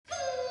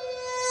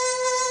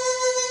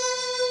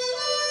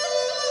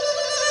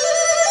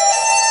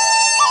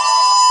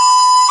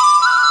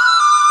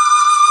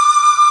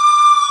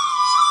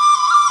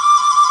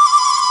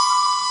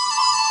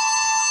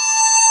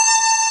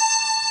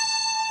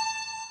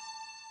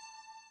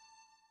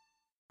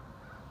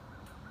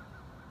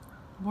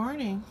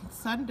Morning. It's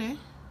Sunday,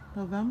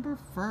 November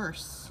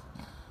 1st.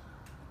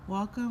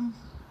 Welcome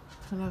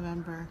to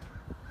November.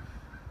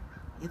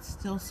 It's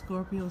still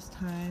Scorpio's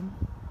time.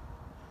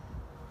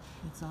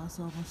 It's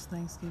also almost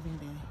Thanksgiving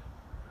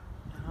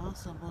Day. And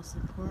also, most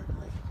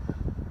importantly,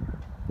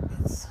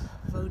 it's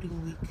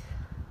voting week.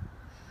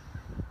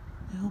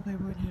 I hope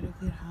everyone had a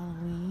good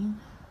Halloween.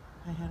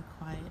 I had a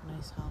quiet,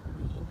 nice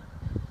Halloween.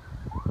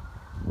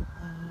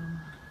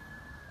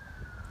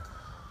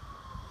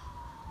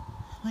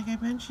 Like I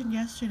mentioned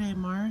yesterday,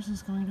 Mars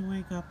is going to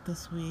wake up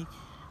this week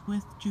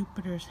with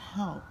Jupiter's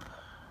help.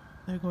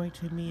 They're going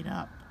to meet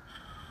up.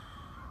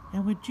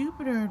 And with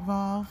Jupiter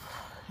involved,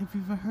 if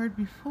you've heard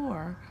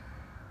before,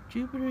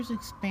 Jupiter's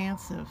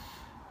expansive.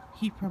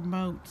 He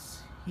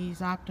promotes.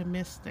 He's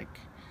optimistic.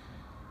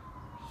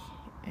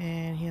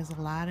 And he has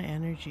a lot of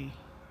energy.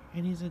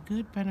 And he's a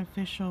good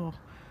beneficial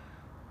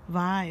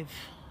vibe.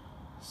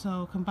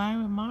 So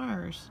combined with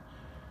Mars,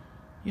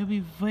 you'll be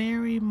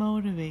very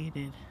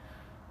motivated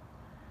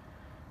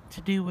to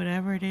do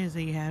whatever it is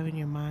that you have in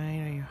your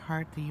mind or your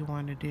heart that you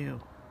want to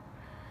do.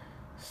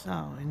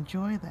 So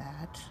enjoy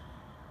that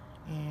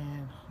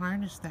and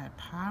harness that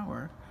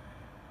power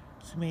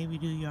to maybe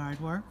do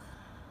yard work,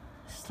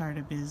 start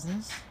a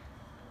business,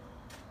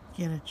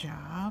 get a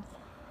job,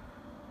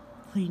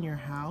 clean your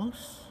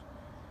house,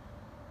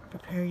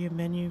 prepare your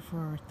menu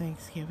for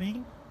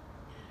Thanksgiving.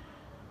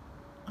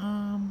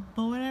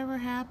 But whatever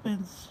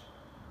happens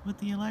with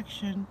the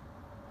election,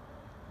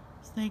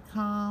 stay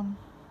calm.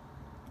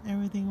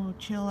 Everything will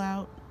chill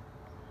out.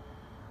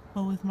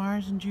 But with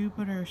Mars and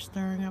Jupiter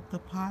stirring up the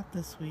pot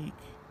this week,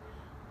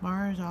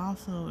 Mars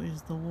also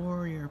is the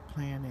warrior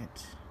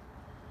planet.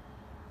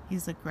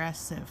 He's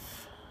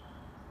aggressive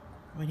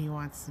when he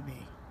wants to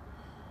be.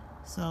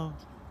 So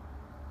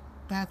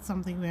that's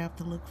something we have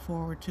to look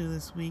forward to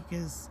this week,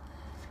 is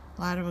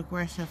a lot of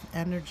aggressive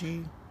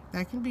energy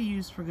that can be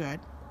used for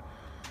good.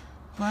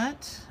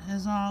 But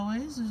as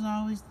always, there's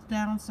always the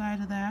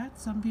downside of that.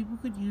 Some people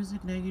could use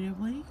it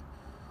negatively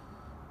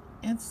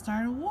and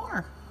start a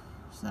war.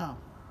 So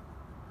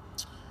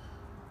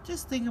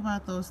just think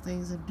about those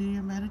things and do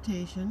your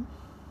meditation.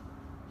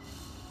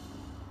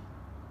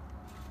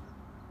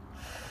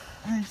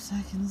 5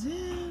 seconds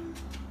in,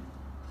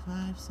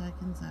 5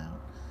 seconds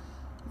out.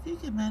 If you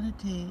could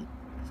meditate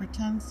for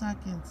 10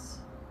 seconds,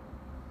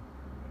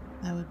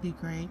 that would be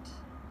great.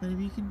 But if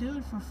you could do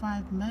it for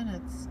 5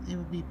 minutes, it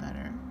would be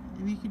better.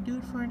 If you could do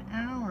it for an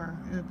hour,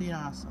 it would be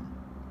awesome.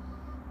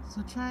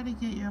 So try to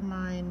get your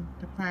mind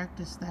to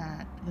practice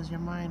that, because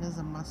your mind is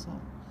a muscle,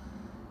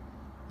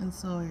 and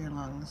so are your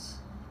lungs.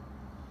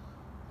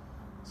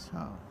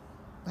 So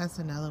that's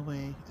another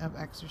way of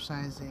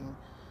exercising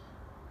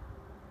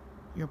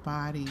your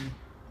body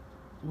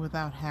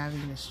without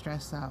having to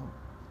stress out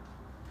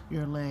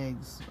your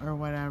legs or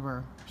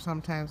whatever.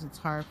 Sometimes it's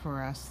hard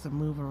for us to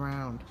move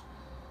around.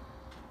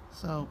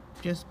 So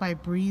just by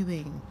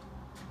breathing,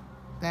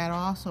 that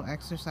also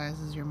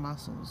exercises your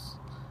muscles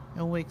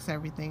and wakes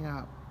everything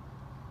up.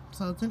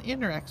 So it's an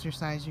inner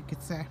exercise, you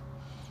could say,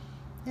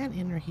 and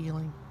inner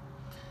healing.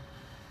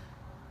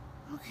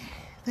 Okay,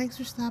 thanks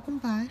for stopping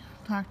by.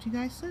 Talk to you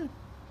guys soon.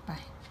 Bye.